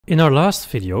In our last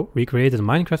video, we created a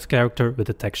Minecraft character with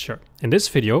a texture. In this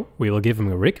video, we will give him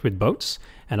a rig with bones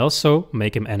and also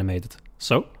make him animated.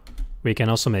 So, we can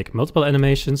also make multiple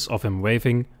animations of him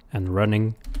waving and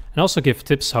running, and also give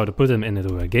tips how to put him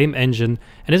into a game engine,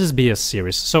 and this is be a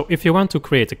series. So if you want to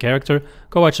create a character,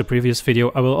 go watch the previous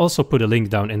video. I will also put a link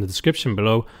down in the description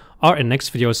below, or in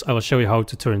next videos I will show you how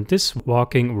to turn this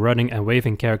walking, running and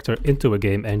waving character into a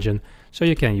game engine, so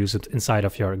you can use it inside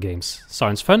of your games.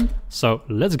 Sounds fun? So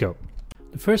let's go!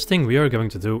 The first thing we are going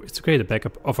to do is to create a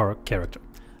backup of our character.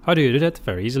 How do you do that?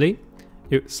 Very easily.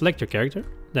 You select your character,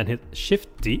 then hit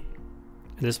Shift-D,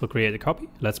 and this will create a copy.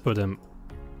 Let's put him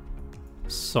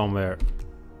somewhere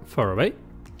far away.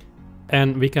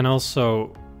 And we can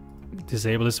also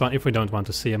disable this one if we don't want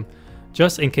to see him.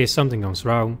 Just in case something goes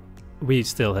wrong, we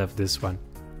still have this one.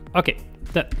 Okay,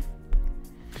 then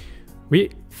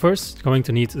we first going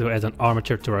to need to add an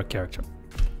armature to our character.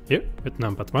 Here with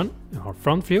numpad 1 in our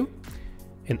front view.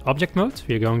 In object mode,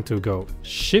 we're going to go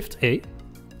Shift-A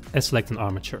and select an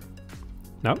armature.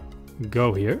 Now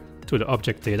go here to the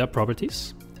object data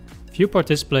properties, viewport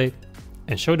display,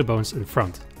 and show the bones in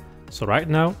front. So right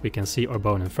now we can see our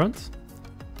bone in front.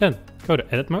 Then go to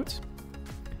edit mode,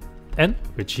 and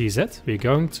with GZ we're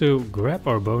going to grab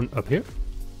our bone up here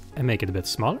and make it a bit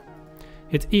smaller.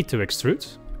 Hit E to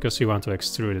extrude, because we want to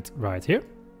extrude it right here.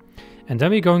 And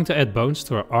then we're going to add bones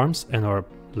to our arms and our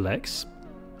legs.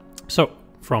 So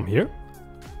from here,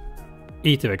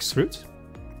 E to extrude,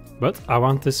 but I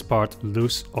want this part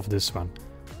loose of this one.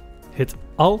 Hit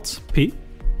Alt P,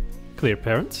 clear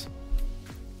parent.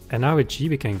 And now with G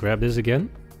we can grab this again,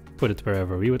 put it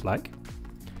wherever we would like.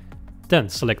 Then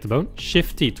select the bone,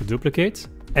 Shift-T to duplicate,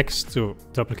 X to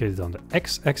duplicate it on the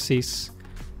X-axis.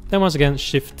 Then once again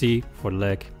Shift-T for the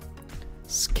leg,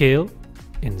 scale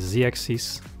in the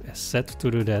Z-axis, Z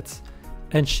to do that,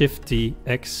 and Shift-T,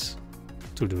 X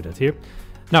to do that here.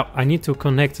 Now I need to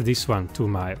connect this one to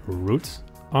my root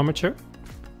armature.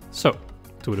 So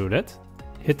to do that,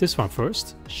 hit this one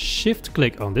first, shift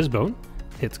click on this bone,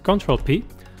 hit Ctrl P,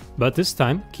 but this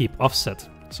time keep offset.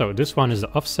 So this one is the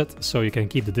offset, so you can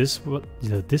keep the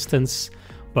distance,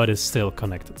 but it's still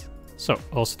connected. So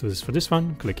also do this for this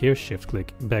one, click here, shift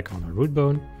click back on the root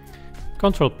bone,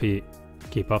 Ctrl P,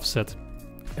 keep offset,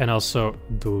 and also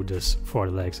do this for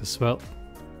the legs as well.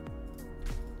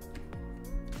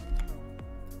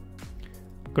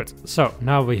 Good, so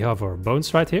now we have our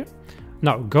bones right here.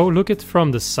 Now go look it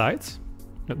from the side,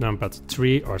 at numpad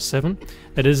 3 or 7,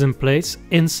 that is in place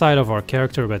inside of our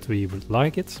character that we would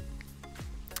like it.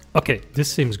 Okay, this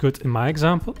seems good in my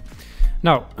example.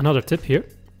 Now another tip here,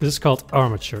 this is called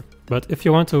Armature, but if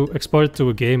you want to export it to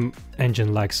a game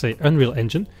engine like say Unreal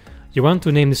Engine, you want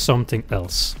to name this something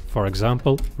else, for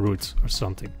example root or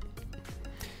something.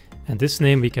 And this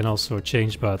name we can also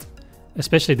change, but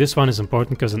especially this one is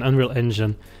important because in Unreal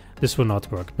Engine this will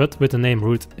not work, but with the name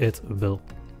root it will.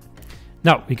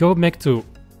 Now we go back to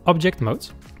object mode.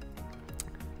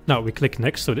 Now we click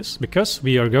next to this because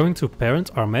we are going to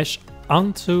parent our mesh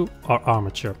onto our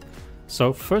armature.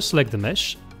 So first select the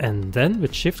mesh and then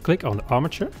with shift click on the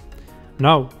armature.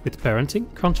 Now with parenting,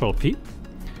 Ctrl P,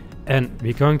 and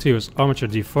we're going to use armature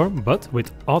deform but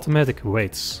with automatic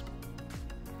weights.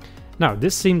 Now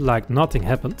this seemed like nothing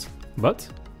happened, but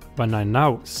when I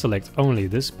now select only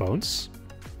this bones,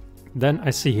 then I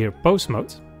see here pose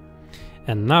mode,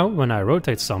 and now when I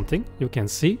rotate something you can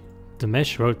see the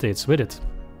mesh rotates with it.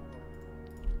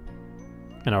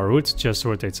 And our root just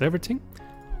rotates everything,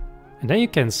 and then you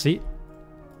can see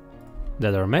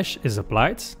that our mesh is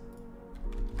applied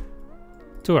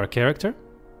to our character,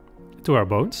 to our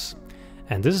bones,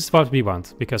 and this is what we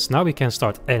want, because now we can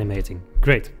start animating.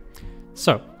 Great!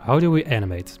 So how do we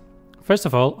animate? First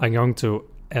of all, I'm going to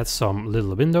add some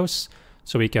little windows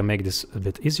so we can make this a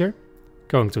bit easier.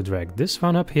 Going to drag this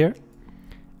one up here,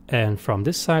 and from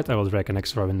this side I will drag an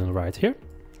extra window right here.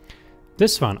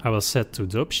 This one I will set to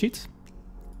dopesheet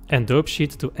and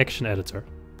dopesheet to action editor,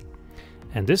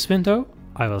 and this window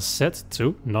I will set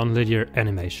to non-linear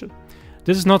animation.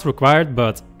 This is not required,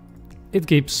 but it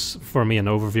gives for me an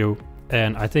overview,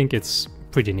 and I think it's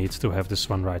pretty neat to have this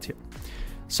one right here.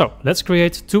 So let's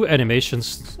create 2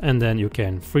 animations, and then you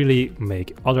can freely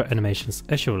make other animations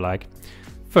as you like.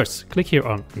 First, click here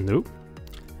on New.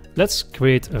 Let's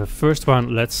create a first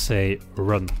one, let's say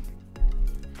Run.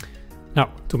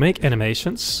 Now, to make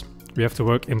animations, we have to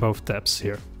work in both tabs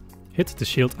here. Hit the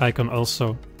shield icon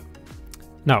also.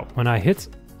 Now, when I hit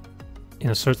in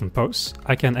a certain pose,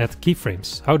 I can add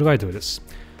keyframes. How do I do this?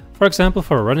 For example,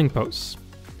 for a running pose,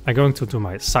 I'm going to do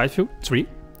my side view 3,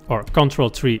 or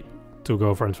Ctrl 3 to go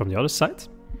over and from the other side.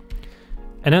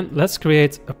 And then let's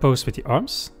create a pose with the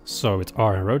arms. So with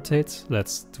R and rotate,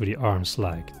 let's do the arms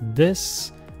like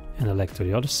this, and the leg to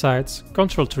the other side.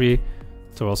 Ctrl 3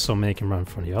 to also make him run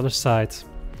from the other side.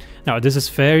 Now this is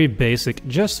very basic,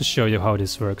 just to show you how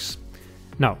this works.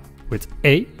 Now with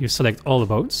A you select all the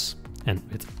bones, and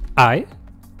with I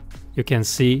you can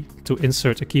see to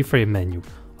insert a keyframe menu.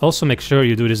 Also make sure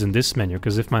you do this in this menu,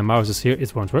 because if my mouse is here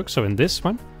it won't work. So in this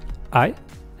one, I, and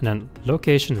then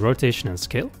location, rotation and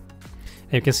scale.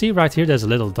 And you can see right here there's a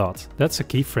little dot. That's a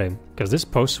keyframe, because this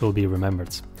pose will be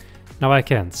remembered. Now I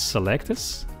can select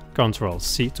this, Ctrl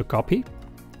C to copy.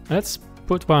 Let's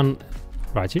put one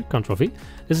right here, Ctrl V.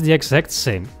 This is the exact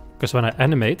same, because when I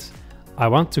animate, I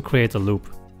want to create a loop.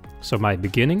 So my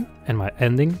beginning and my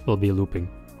ending will be looping.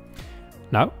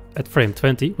 Now, at frame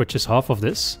 20, which is half of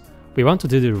this, we want to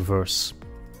do the reverse.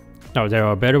 Now, there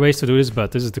are better ways to do this,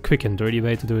 but this is the quick and dirty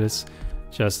way to do this.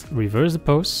 Just reverse the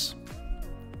pose.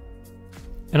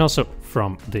 And also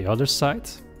from the other side.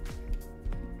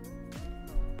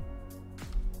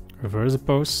 Reverse the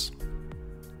pose.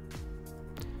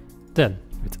 Then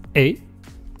with A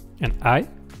and I,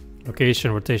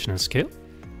 location, rotation and scale.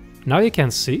 Now you can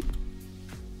see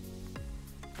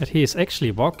that he is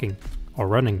actually walking or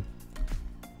running.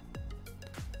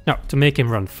 Now to make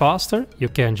him run faster, you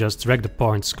can just drag the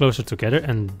points closer together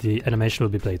and the animation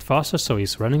will be played faster, so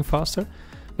he's running faster.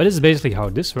 But this is basically how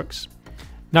this works.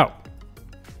 Now,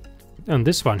 on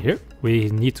this one here, we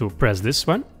need to press this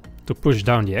one to push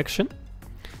down the action.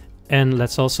 And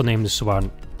let's also name this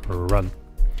one Run.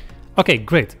 Okay,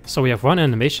 great. So we have one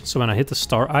animation, so when I hit the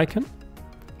star icon,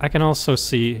 I can also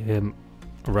see him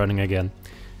running again.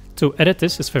 To edit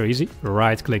this is very easy.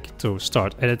 Right click to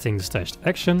start editing the stashed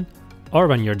action, or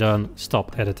when you're done,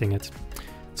 stop editing it.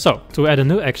 So to add a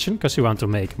new action, because you want to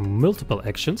make multiple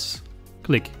actions,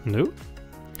 click New.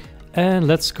 And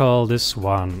let's call this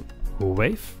one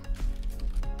Wave.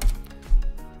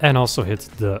 And also hit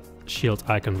the shield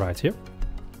icon right here.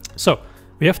 So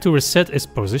we have to reset its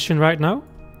position right now.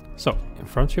 So in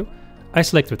front of you, I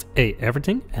select with A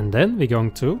everything, and then we're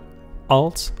going to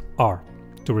Alt R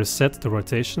to reset the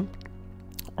rotation.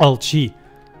 Alt G,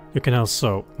 you can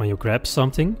also, when you grab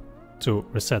something, to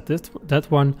reset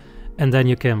that one, and then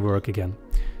you can work again.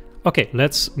 Okay,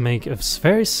 let's make a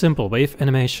very simple wave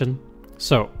animation.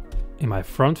 So in my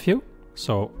front view,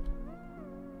 so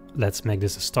let's make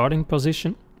this a starting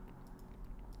position.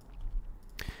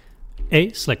 A,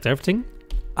 select everything.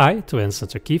 I, to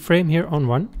insert a keyframe here on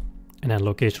one, and then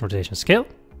location, rotation, scale.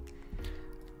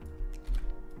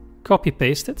 Copy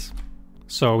paste it.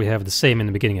 So we have the same in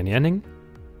the beginning and the ending.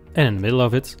 And in the middle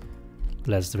of it,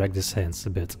 let's drag this hands a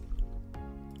bit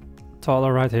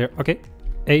taller right here. Okay,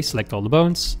 A, select all the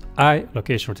bones. I,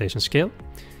 location, rotation, scale.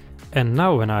 And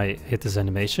now when I hit this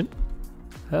animation,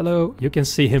 hello, you can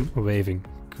see him waving.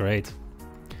 Great.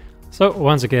 So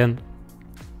once again,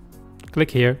 click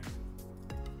here,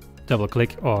 double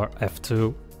click or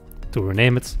F2 to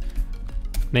rename it,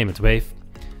 name it wave.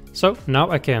 So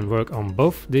now I can work on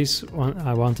both these one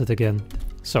I wanted again.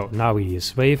 So now he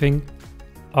is waving,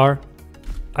 or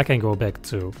I can go back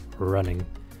to running.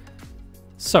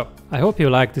 So I hope you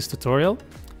like this tutorial,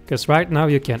 because right now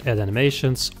you can add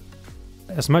animations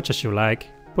as much as you like,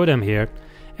 put them here,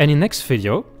 and in next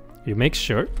video you make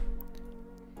sure,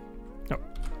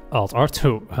 Alt R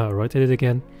to rotate it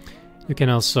again. You can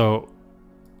also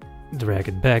drag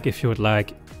it back if you would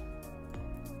like,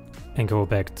 and go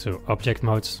back to object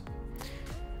modes.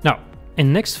 Now,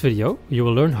 in next video, you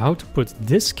will learn how to put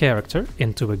this character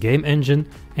into a game engine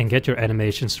and get your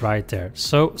animations right there.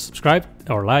 So subscribe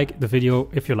or like the video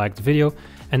if you liked the video,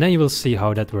 and then you will see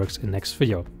how that works in next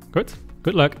video. Good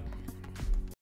luck!